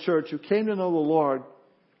Roman Church, who came to know the Lord,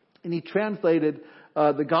 and he translated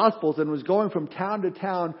the Gospels and was going from town to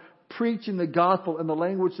town preaching the Gospel in the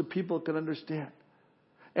language that people could understand.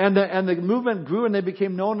 And the movement grew, and they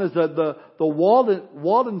became known as the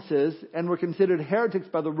Waldenses, and were considered heretics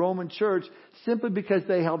by the Roman Church simply because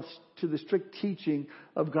they held to the strict teaching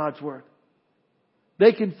of God's Word.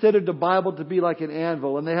 They considered the Bible to be like an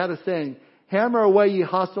anvil, and they had a saying, "Hammer away, ye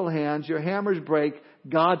hostile hands, your hammers break,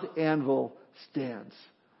 God's anvil stands."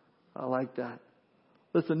 I like that.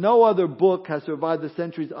 Listen, no other book has survived the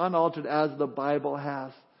centuries unaltered as the Bible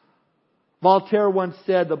has. Voltaire once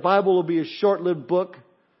said, "The Bible will be a short-lived book."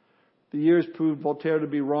 The years proved Voltaire to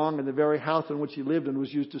be wrong, and the very house in which he lived in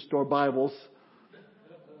was used to store Bibles.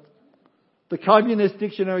 The communist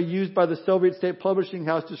dictionary used by the Soviet State Publishing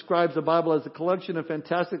House describes the Bible as a collection of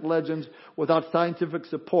fantastic legends without scientific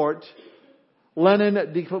support. Lenin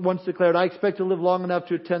once declared, "I expect to live long enough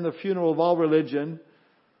to attend the funeral of all religion."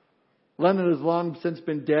 Lenin has long since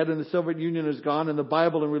been dead, and the Soviet Union is gone, and the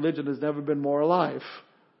Bible and religion has never been more alive.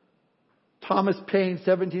 Thomas Paine,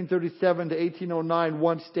 1737 to 1809,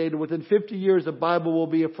 once stated, "Within 50 years, the Bible will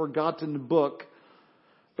be a forgotten book."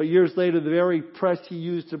 But years later, the very press he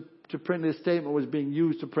used to print his statement was being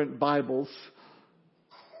used to print Bibles.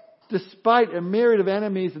 Despite a myriad of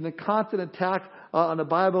enemies and the constant attack on the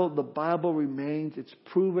Bible remains. It's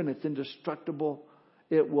proven. It's indestructible.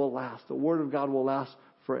 It will last. The Word of God will last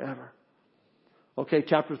forever. Okay,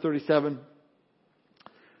 chapter 37.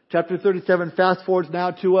 Chapter 37 fast forwards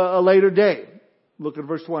now to a later day. Look at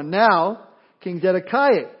verse 1. Now, King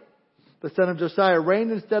Zedekiah, the son of Josiah,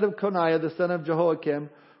 reigned instead of Coniah, the son of Jehoiakim,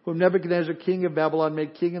 whom Nebuchadnezzar, king of Babylon,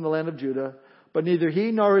 made king in the land of Judah. But neither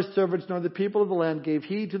he nor his servants nor the people of the land gave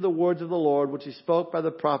heed to the words of the Lord, which he spoke by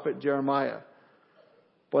the prophet Jeremiah.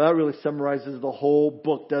 Boy, that really summarizes the whole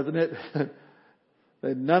book, doesn't it?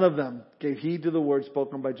 That none of them gave heed to the words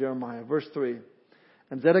spoken by Jeremiah. Verse 3.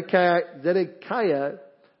 And Zedekiah,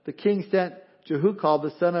 the king, sent Jehukal,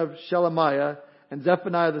 the son of Shelemiah, and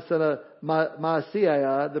Zephaniah, the son of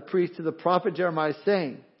Maaseiah, the priest, to the prophet Jeremiah,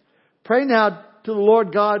 saying, Pray now to the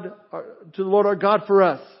Lord our God for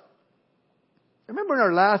us. Remember in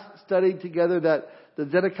our last study together that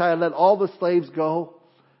Zedekiah let all the slaves go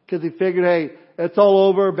because he figured, hey, it's all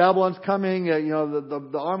over. Babylon's coming.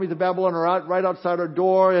 The armies of Babylon are right outside our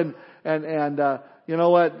door, and you know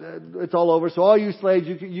what? It's all over. So all you slaves,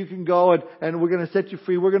 you can go, and we're going to set you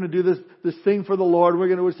free. We're going to do this thing for the Lord.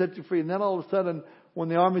 We're going to set you free. And then all of a sudden, when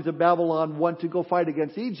the armies of Babylon went to go fight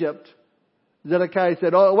against Egypt, Zedekiah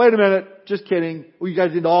said, "Oh, wait a minute, just kidding. Well, you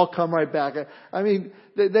guys need to all come right back." I mean,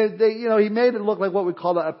 he made it look like what we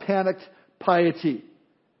call a panicked piety.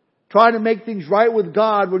 Trying to make things right with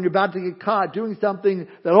God when you're about to get caught doing something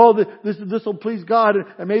that, this will please God,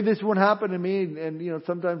 and maybe this won't happen to me. And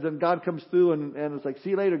sometimes then God comes through and it's like,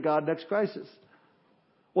 see you later, God, next crisis.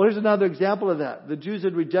 Well, here's another example of that. The Jews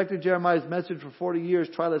had rejected Jeremiah's message for 40 years,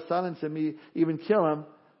 tried to silence him, even kill him.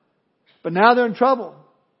 But now they're in trouble.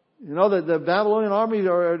 The Babylonian armies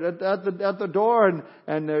are at the door,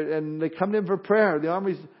 and they come in for prayer. The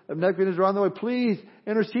armies of Nebuchadnezzar are on the way. Please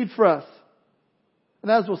intercede for us. And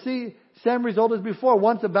as we'll see, same result as before.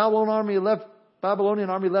 Once the Babylonian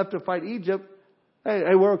army left to fight Egypt,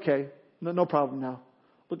 hey, we're okay. No problem now.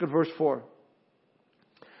 Look at verse 4.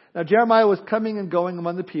 Now Jeremiah was coming and going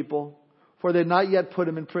among the people, for they had not yet put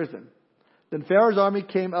him in prison. Then Pharaoh's army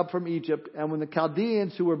came up from Egypt, and when the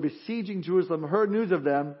Chaldeans who were besieging Jerusalem heard news of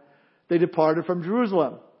them, they departed from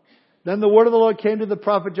Jerusalem. Then the word of the Lord came to the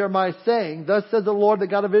prophet Jeremiah, saying, Thus says the Lord, the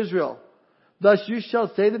God of Israel, Thus you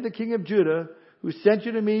shall say to the king of Judah, who sent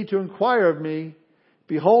you to me to inquire of me,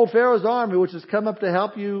 Behold, Pharaoh's army, which has come up to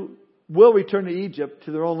help you, will return to Egypt,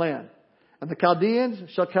 to their own land. And the Chaldeans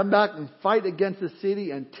shall come back and fight against the city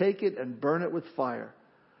and take it and burn it with fire.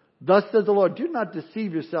 Thus says the Lord, Do not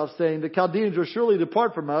deceive yourselves, saying, The Chaldeans will surely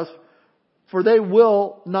depart from us, for they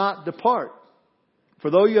will not depart. For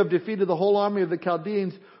though you have defeated the whole army of the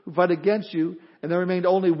Chaldeans who fight against you, and there remained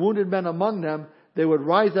only wounded men among them, they would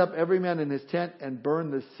rise up every man in his tent and burn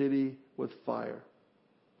the city with fire.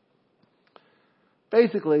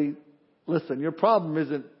 Basically, listen, your problem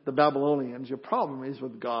isn't the Babylonians. Your problem is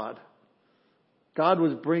with God. God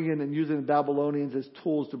was bringing and using the Babylonians as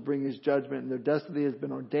tools to bring His judgment, and their destiny has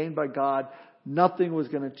been ordained by God. Nothing was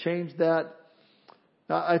going to change that.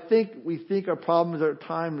 Now, I think we think our problems at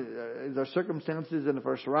time is our circumstances, and if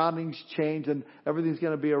our surroundings change, then everything's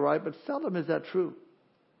going to be all right. But seldom is that true.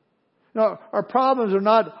 Our problems are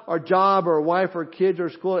not our job or wife or kids or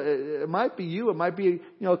school. It might be you. It might be,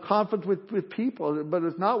 a conflict with people, but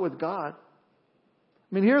it's not with God.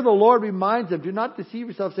 I mean, here the Lord reminds them, do not deceive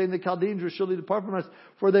yourself, saying the Chaldeans will surely depart from us,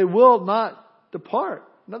 for they will not depart.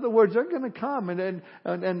 In other words, they're going to come,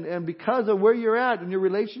 and because of where you're at in your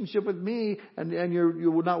relationship with me, and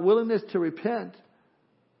your not willingness to repent,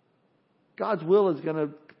 God's will is going to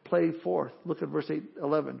play forth. Look at verse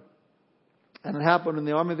 11. And it happened when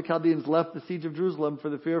the army of the Chaldeans left the siege of Jerusalem for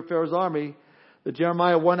the fear of Pharaoh's army, that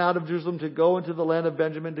Jeremiah went out of Jerusalem to go into the land of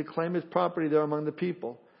Benjamin to claim his property there among the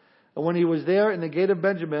people. And when he was there in the gate of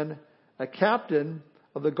Benjamin, a captain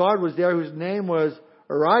of the guard was there whose name was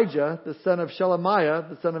Arijah, the son of Shelemiah,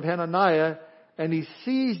 the son of Hananiah, and he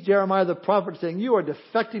seized Jeremiah the prophet, saying, You are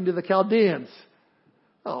defecting to the Chaldeans.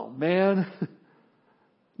 Oh, man.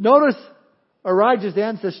 Notice Arijah's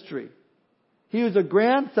ancestry. He was a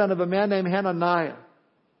grandson of a man named Hananiah.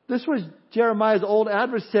 This was Jeremiah's old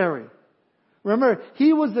adversary. Remember,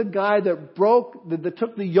 he was the guy that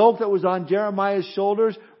took the yoke that was on Jeremiah's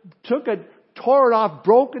shoulders, tore it off,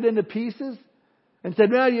 broke it into pieces, and said,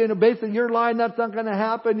 well, basically you're lying, that's not going to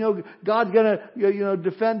happen. God's going to,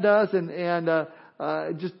 defend us,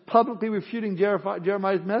 and just publicly refuting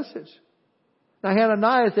Jeremiah's message. Now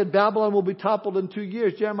Hananiah said Babylon will be toppled in 2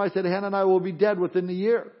 years. Jeremiah said Hananiah will be dead within the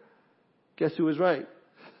year. Guess who was right?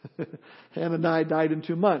 Hananiah died in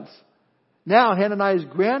 2 months. Now Hananiah's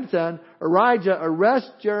grandson, Arijah,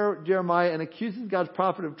 arrests Jeremiah and accuses God's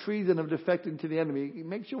prophet of treason, of defecting to the enemy. It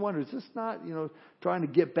makes you wonder, is this not, trying to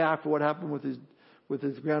get back for what happened with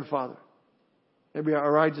his grandfather? Maybe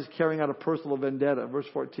Arijah's carrying out a personal vendetta. Verse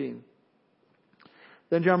 14.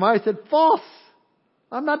 Then Jeremiah said, false!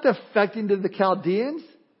 I'm not defecting to the Chaldeans.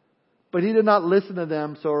 But he did not listen to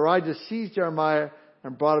them, so Arijah seized Jeremiah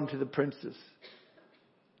and brought him to the princes.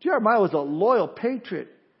 Jeremiah was a loyal patriot,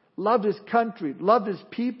 loved his country, loved his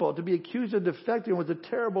people. To be accused of defecting was a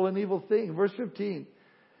terrible and evil thing. Verse 15.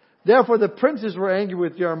 Therefore the princes were angry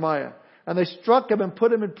with Jeremiah, and they struck him and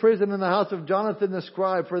put him in prison in the house of Jonathan the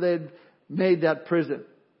scribe, for they had made that prison.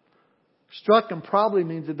 Struck him probably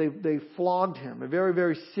means that they flogged him. A very,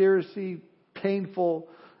 very seriously painful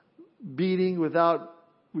beating without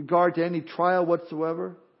regard to any trial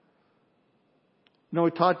whatsoever. We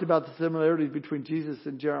talked about the similarities between Jesus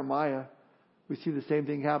and Jeremiah. We see the same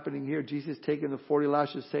thing happening here. Jesus taking the 40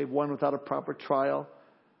 lashes, save one without a proper trial,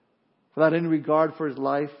 without any regard for his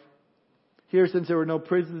life. Here, since there were no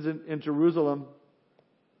prisons in Jerusalem,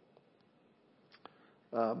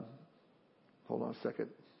 hold on a second.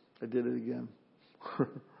 I did it again.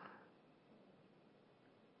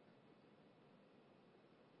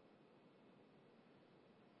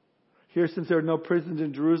 Here, since there are no prisons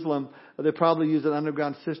in Jerusalem, they probably use an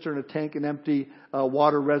underground cistern, a tank, an empty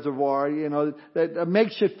water reservoir, a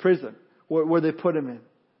makeshift prison where they put him in.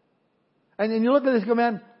 And you look at this and go,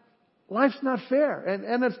 man, life's not fair.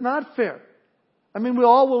 And it's not fair. I mean, we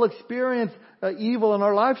all will experience evil in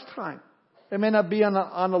our lifetime. It may not be on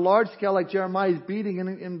a large scale like Jeremiah's beating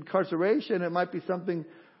and incarceration. It might be something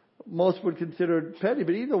most would consider petty.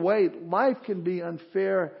 But either way, life can be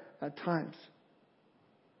unfair at times.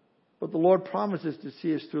 But the Lord promises to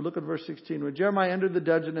see us through. Look at verse 16. When Jeremiah entered the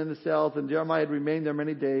dungeon and the cells, and Jeremiah had remained there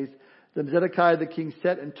many days, then Zedekiah the king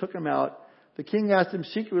sent and took him out. The king asked him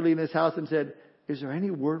secretly in his house and said, is there any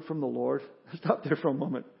word from the Lord? Stop there for a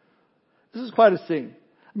moment. This is quite a scene.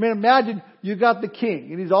 I mean, imagine you got the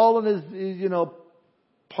king, and he's all in his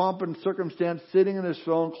pomp and circumstance, sitting in his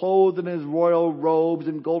throne, clothed in his royal robes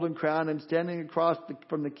and golden crown, and standing across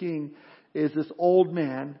from the king is this old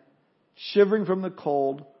man, shivering from the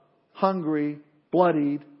cold, hungry,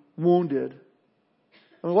 bloodied, wounded.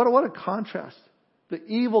 I mean, what a contrast. The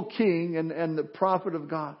evil king and the prophet of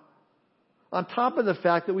God. On top of the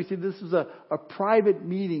fact that we see this is a private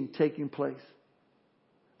meeting taking place.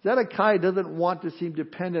 Zedekiah doesn't want to seem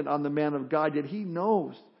dependent on the man of God, yet he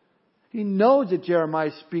knows. He knows that Jeremiah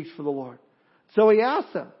speaks for the Lord. So he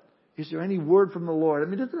asks him, is there any word from the Lord? I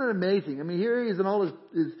mean, isn't that amazing? I mean, here he is in all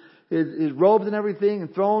his robes and everything,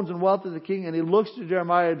 and thrones and wealth as a king, and he looks to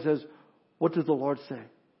Jeremiah and says, what does the Lord say?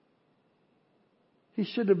 He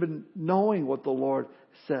should have been knowing what the Lord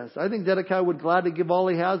says. I think Zedekiah would gladly give all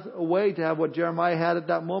he has away to have what Jeremiah had at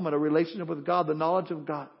that moment, a relationship with God, the knowledge of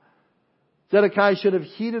God. Zedekiah should have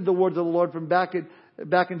heeded the words of the Lord from back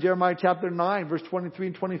in Jeremiah chapter 9, verse 23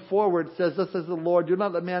 and 24, where it says, thus says the Lord,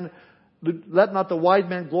 let not the wise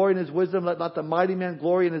man glory in his wisdom, let not the mighty man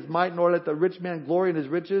glory in his might, nor let the rich man glory in his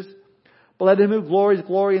riches. But let him who glories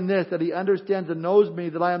glory in this, that he understands and knows me,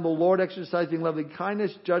 that I am the Lord, exercising loving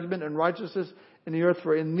kindness, judgment, and righteousness in the earth.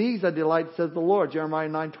 For in these I delight, says the Lord. Jeremiah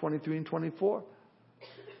 9, 23 and 24.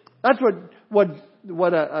 That's what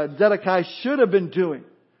Zedekiah should have been doing.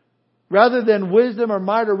 Rather than wisdom or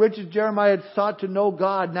might or riches, Jeremiah had sought to know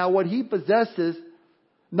God. Now what he possesses,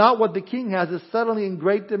 not what the king has, is suddenly in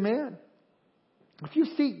great demand. If you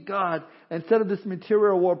seek God instead of this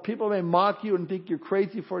material world, people may mock you and think you're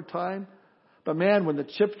crazy for a time. But man, when the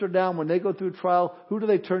chips are down, when they go through trial, who do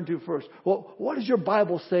they turn to first? Well, what does your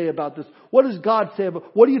Bible say about this? What does God say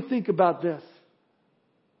about, what do you think about this?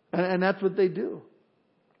 And that's what they do.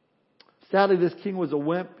 Sadly, this king was a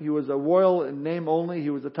wimp. He was a royal in name only. He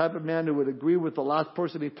was the type of man who would agree with the last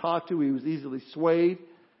person he talked to. He was easily swayed.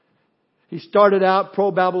 He started out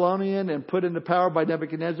pro-Babylonian and put into power by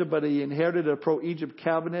Nebuchadnezzar, but he inherited a pro-Egypt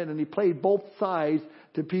cabinet, and he played both sides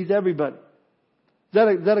to appease everybody.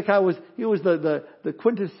 Zedekiah was the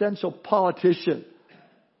quintessential politician.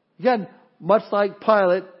 Again, much like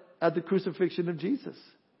Pilate at the crucifixion of Jesus.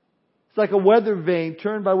 It's like a weather vane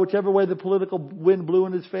turned by whichever way the political wind blew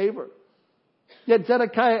in his favor. Yet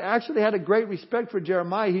Zedekiah actually had a great respect for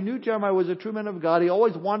Jeremiah. He knew Jeremiah was a true man of God. He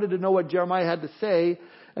always wanted to know what Jeremiah had to say.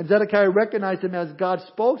 And Zedekiah recognized him as God's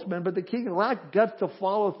spokesman, but the king lacked guts to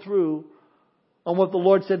follow through on what the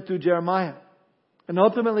Lord said through Jeremiah. And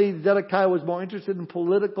ultimately, Zedekiah was more interested in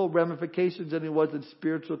political ramifications than he was in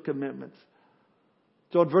spiritual commitments.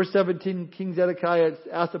 So in verse 17, King Zedekiah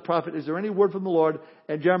asked the prophet, is there any word from the Lord?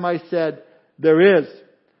 And Jeremiah said, there is.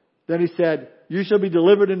 Then he said, you shall be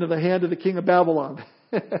delivered into the hand of the king of Babylon.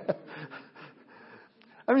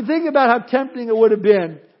 I mean, think about how tempting it would have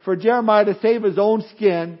been for Jeremiah to save his own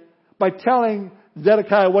skin by telling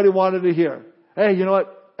Zedekiah what he wanted to hear. Hey, you know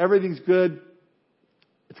what? Everything's good.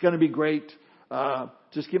 It's going to be great.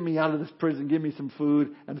 Just get me out of this prison. Give me some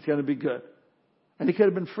food and it's going to be good. And he could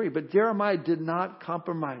have been free. But Jeremiah did not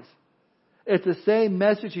compromise. It's the same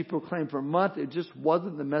message he proclaimed for months. It just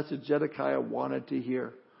wasn't the message Zedekiah wanted to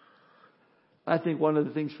hear. I think one of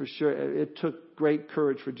the things for sure, it took great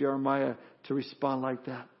courage for Jeremiah to respond like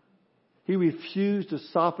that. He refused to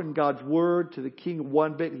soften God's word to the king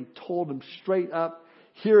one bit. He told him straight up,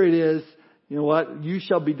 here it is. You know what? You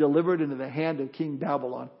shall be delivered into the hand of King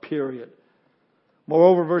Babylon, period.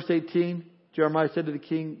 Moreover, verse 18, Jeremiah said to the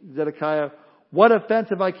king Zedekiah, what offense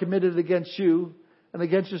have I committed against you and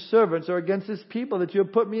against your servants or against this people that you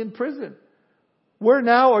have put me in prison? Where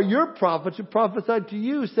now are your prophets who prophesied to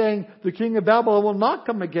you, saying, the king of Babylon will not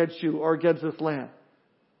come against you or against this land?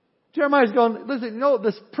 Jeremiah's going, listen,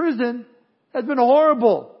 this prison has been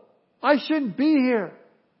horrible. I shouldn't be here.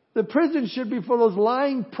 The prison should be for those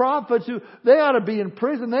lying prophets who, they ought to be in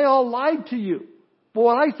prison. They all lied to you. But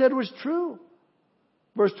what I said was true.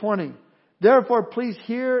 Verse 20. Therefore, please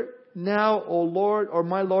hear now, O Lord, or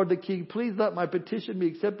my Lord the King, please let my petition be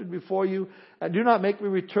accepted before you, and do not make me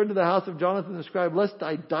return to the house of Jonathan the scribe, lest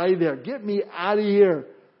I die there. Get me out of here.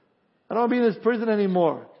 I don't want to be in this prison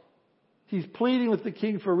anymore. He's pleading with the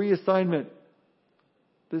king for reassignment.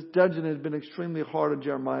 This dungeon has been extremely hard on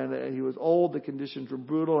Jeremiah. And he was old, the conditions were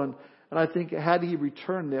brutal, and I think had he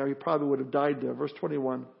returned there, he probably would have died there. Verse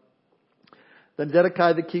 21. Then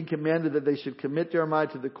Zedekiah the king commanded that they should commit Jeremiah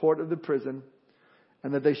to the court of the prison,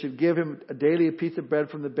 and that they should give him daily a piece of bread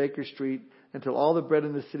from the baker's street until all the bread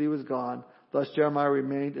in the city was gone. Thus Jeremiah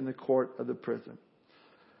remained in the court of the prison.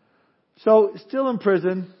 So, still in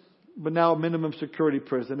prison, but now a minimum security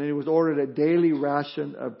prison. And he was ordered a daily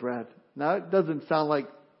ration of bread. Now, it doesn't sound like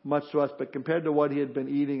much to us, but compared to what he had been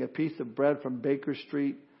eating, a piece of bread from Baker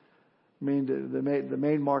Street, I mean, the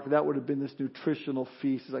main market, that would have been this nutritional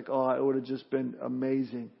feast. It's like, it would have just been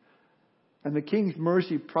amazing. And the king's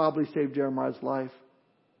mercy probably saved Jeremiah's life.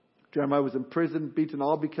 Jeremiah was in prison, beaten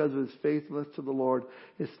all because of his faithfulness to the Lord,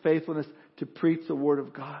 his faithfulness to preach the Word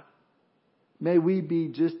of God. May we be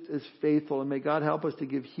just as faithful, and may God help us to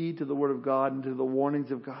give heed to the Word of God and to the warnings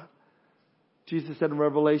of God. Jesus said in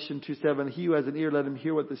Revelation 2:7, he who has an ear, let him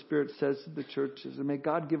hear what the Spirit says to the churches. And may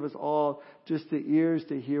God give us all just the ears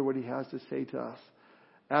to hear what He has to say to us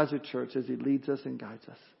as a church, as He leads us and guides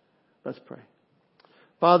us. Let's pray.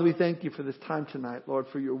 Father, we thank You for this time tonight, Lord,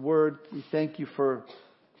 for Your Word. We thank You for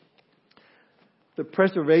the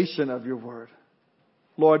preservation of Your Word.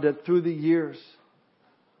 Lord, that through the years,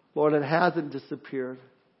 Lord, it hasn't disappeared,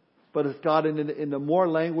 but it's gotten into more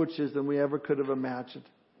languages than we ever could have imagined.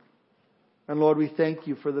 And Lord, we thank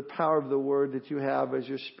You for the power of the Word that You have as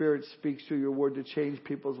Your Spirit speaks through Your Word to change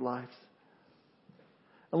people's lives.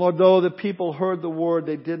 And Lord, though the people heard the Word,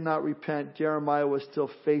 they did not repent. Jeremiah was still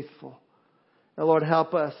faithful. And Lord,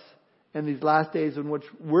 help us in these last days in which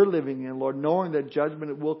we're living in, Lord, knowing that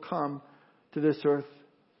judgment will come to this earth,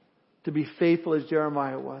 to be faithful as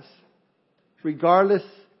Jeremiah was. Regardless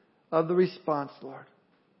of the response, Lord,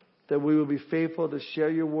 that we will be faithful to share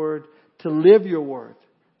Your Word, to live Your Word,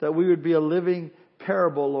 that we would be a living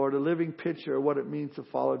parable, Lord, a living picture of what it means to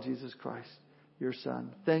follow Jesus Christ, Your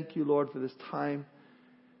Son. Thank You, Lord, for this time.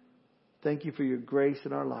 Thank You for Your grace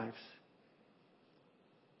in our lives.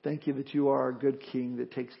 Thank You that You are our good King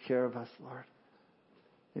that takes care of us, Lord.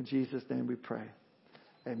 In Jesus' name we pray.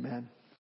 Amen.